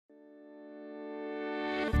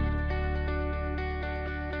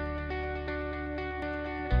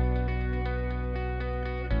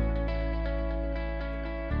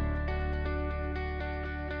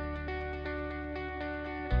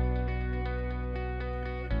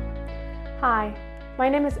Hi, my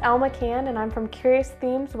name is Elle McCann and I'm from Curious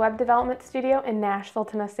Themes Web Development Studio in Nashville,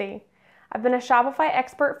 Tennessee. I've been a Shopify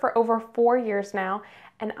expert for over 4 years now,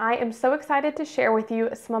 and I am so excited to share with you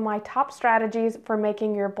some of my top strategies for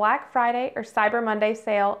making your Black Friday or Cyber Monday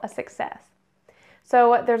sale a success.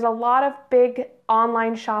 So there's a lot of big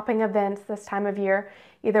online shopping events this time of year,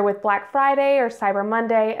 either with Black Friday or Cyber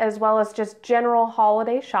Monday, as well as just general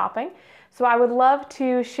holiday shopping. So I would love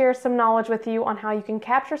to share some knowledge with you on how you can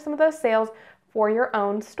capture some of those sales for your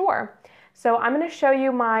own store. So I'm going to show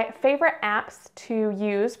you my favorite apps to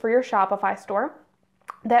use for your Shopify store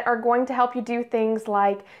that are going to help you do things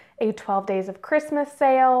like a 12 days of Christmas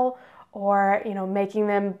sale, or making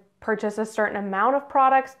them purchase a certain amount of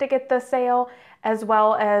products to get the sale, as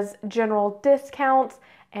well as general discounts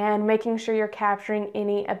and making sure you're capturing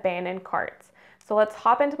any abandoned carts. So let's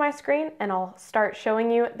hop into my screen and I'll start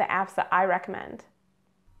showing you the apps that I recommend.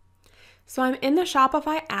 So I'm in the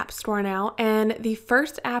Shopify App Store now, and the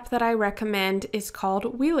first app that I recommend is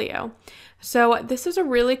called Wheelie. So this is a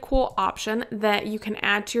really cool option that you can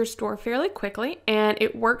add to your store fairly quickly, and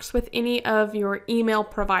it works with any of your email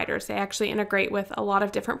providers. They actually integrate with a lot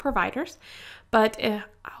of different providers, but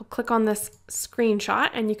I'll click on this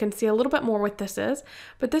screenshot and you can see a little bit more what this is.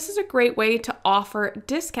 But this is a great way to offer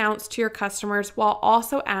discounts to your customers while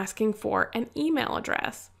also asking for an email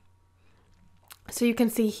address. So you can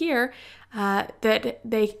see here that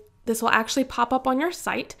this will actually pop up on your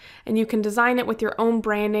site, and you can design it with your own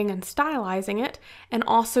branding and stylizing it, and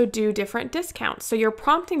also do different discounts. So you're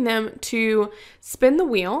prompting them to spin the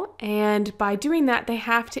wheel, and by doing that, they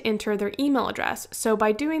have to enter their email address. So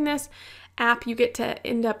by doing this app, you get to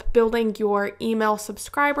end up building your email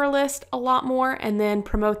subscriber list a lot more, and then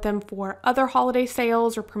promote them for other holiday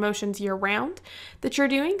sales or promotions year-round that you're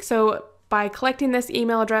doing. So by collecting this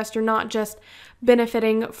email address, you're not just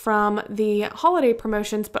benefiting from the holiday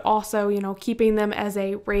promotions, but also, keeping them as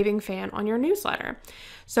a raving fan on your newsletter.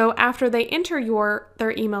 So after they enter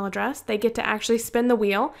their email address, they get to actually spin the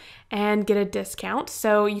wheel and get a discount.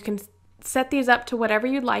 So you can set these up to whatever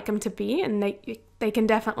you'd like them to be, and they can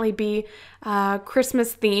definitely be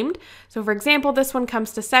Christmas themed. So for example, this one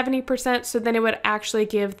comes to 70%, so then it would actually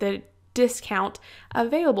give the discount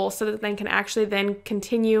available so that they can actually then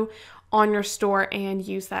continue on your store and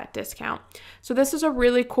use that discount. So this is a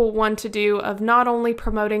really cool one to do, of not only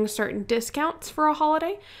promoting certain discounts for a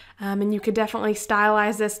holiday, and you could definitely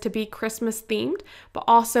stylize this to be Christmas themed, but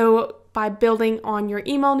also by building on your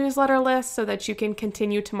email newsletter list so that you can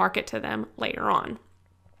continue to market to them later on.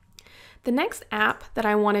 The next app that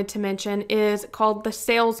I wanted to mention is called the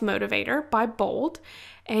Sales Motivator by Bold.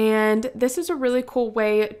 And this is a really cool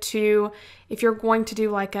way to, if you're going to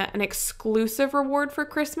do like an exclusive reward for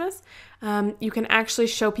Christmas, you can actually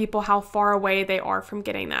show people how far away they are from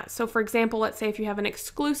getting that. So for example, let's say if you have an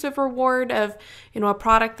exclusive reward of, a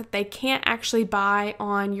product that they can't actually buy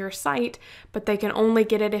on your site, but they can only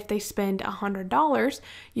get it if they spend $100,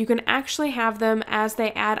 you can actually have them, as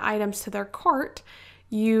they add items to their cart,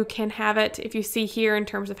 you can have it, if you see here in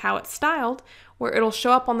terms of how it's styled, where it'll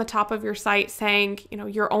show up on the top of your site saying,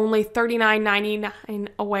 you're only $39.99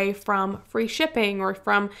 away from free shipping or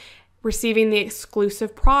from receiving the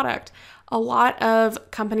exclusive product. A lot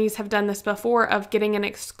of companies have done this before, of getting an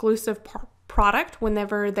exclusive product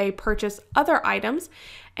whenever they purchase other items.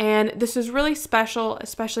 And this is really special,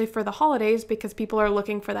 especially for the holidays, because people are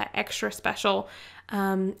looking for that extra special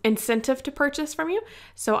incentive to purchase from you.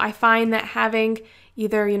 So I find that having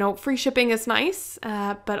either, free shipping is nice,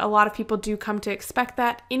 but a lot of people do come to expect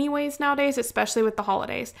that anyways nowadays, especially with the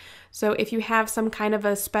holidays. So if you have some kind of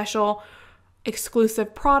a special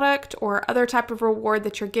exclusive product or other type of reward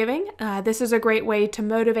that you're giving, this is a great way to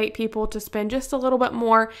motivate people to spend just a little bit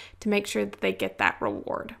more to make sure that they get that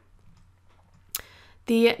reward.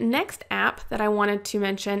 The next app that I wanted to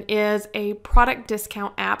mention is a product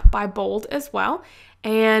discount app by Bold as well.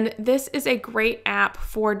 And this is a great app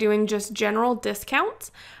for doing just general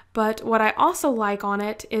discounts. But what I also like on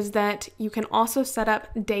it is that you can also set up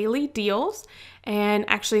daily deals and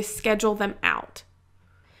actually schedule them out.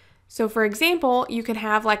 So for example, you could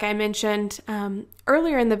have, like I mentioned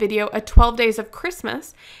earlier in the video, a 12 days of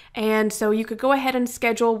Christmas. And so you could go ahead and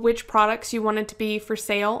schedule which products you wanted to be for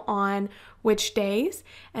sale on which days,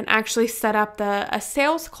 and actually set up a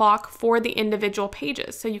sales clock for the individual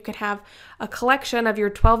pages. So you could have a collection of your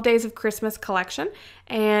 12 days of Christmas collection,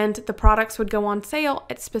 and the products would go on sale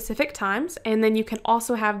at specific times. And then you can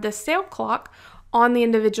also have this sale clock on the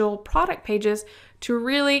individual product pages to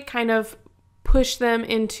really kind of push them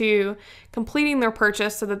into completing their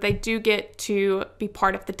purchase so that they do get to be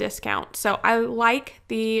part of the discount. So I like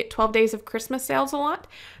the 12 days of Christmas sales a lot,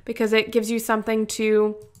 because it gives you something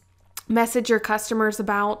to message your customers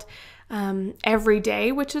about every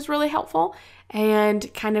day, which is really helpful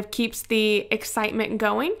and kind of keeps the excitement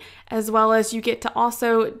going, as well as you get to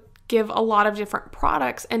also give a lot of different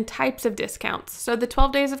products and types of discounts. So the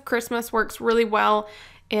 12 days of Christmas works really well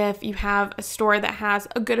if you have a store that has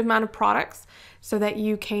a good amount of products so that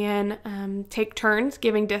you can take turns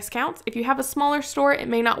giving discounts. If you have a smaller store, it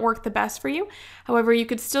may not work the best for you. However, you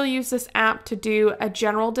could still use this app to do a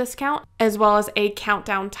general discount as well as a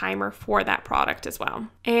countdown timer for that product as well.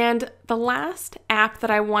 And the last app that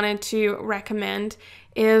I wanted to recommend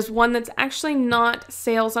is one that's actually not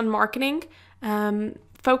sales and marketing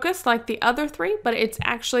focused like the other three, but it's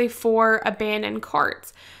actually for abandoned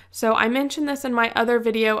carts. So I mentioned this in my other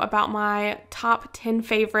video about my top 10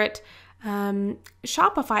 favorite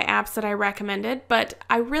Shopify apps that I recommended, but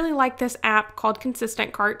I really like this app called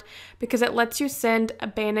Consistent Cart because it lets you send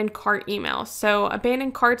abandoned cart emails. So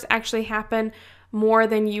abandoned carts actually happen more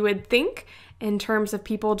than you would think in terms of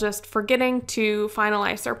people just forgetting to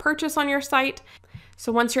finalize their purchase on your site.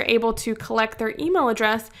 So once you're able to collect their email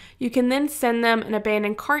address, you can then send them an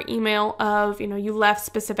abandoned cart email of, you left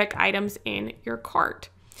specific items in your cart.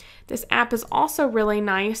 This app is also really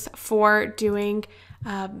nice for doing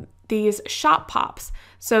these shop pops.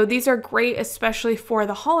 So these are great, especially for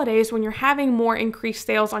the holidays when you're having more increased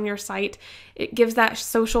sales on your site. It gives that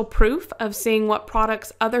social proof of seeing what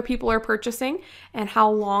products other people are purchasing and how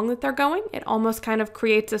long that they're going. It almost kind of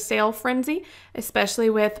creates a sale frenzy, especially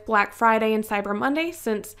with Black Friday and Cyber Monday,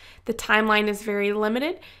 since the timeline is very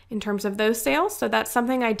limited in terms of those sales. So that's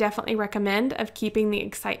something I definitely recommend of keeping the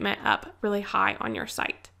excitement up really high on your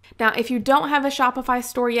site. Now, if you don't have a Shopify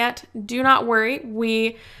store yet, do not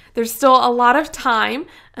worry. There's still a lot of time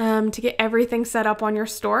to get everything set up on your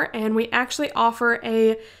store, and we actually offer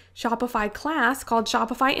a Shopify class called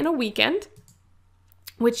Shopify in a Weekend,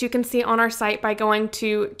 which you can see on our site by going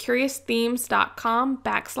to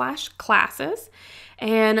curiousthemes.com/classes.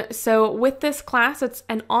 And so with this class, it's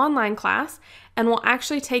an online class, and we'll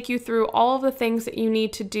actually take you through all of the things that you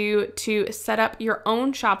need to do to set up your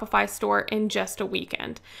own Shopify store in just a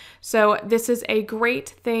weekend. So this is a great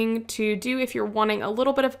thing to do if you're wanting a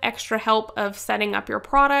little bit of extra help of setting up your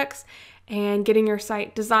products and getting your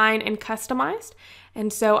site designed and customized.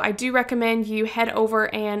 And so I do recommend you head over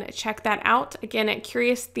and check that out again at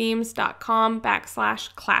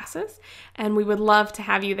curiousthemes.com/classes. And we would love to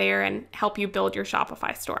have you there and help you build your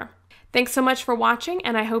Shopify store. Thanks so much for watching,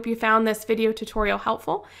 and I hope you found this video tutorial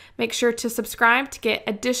helpful. Make sure to subscribe to get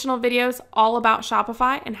additional videos all about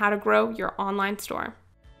Shopify and how to grow your online store.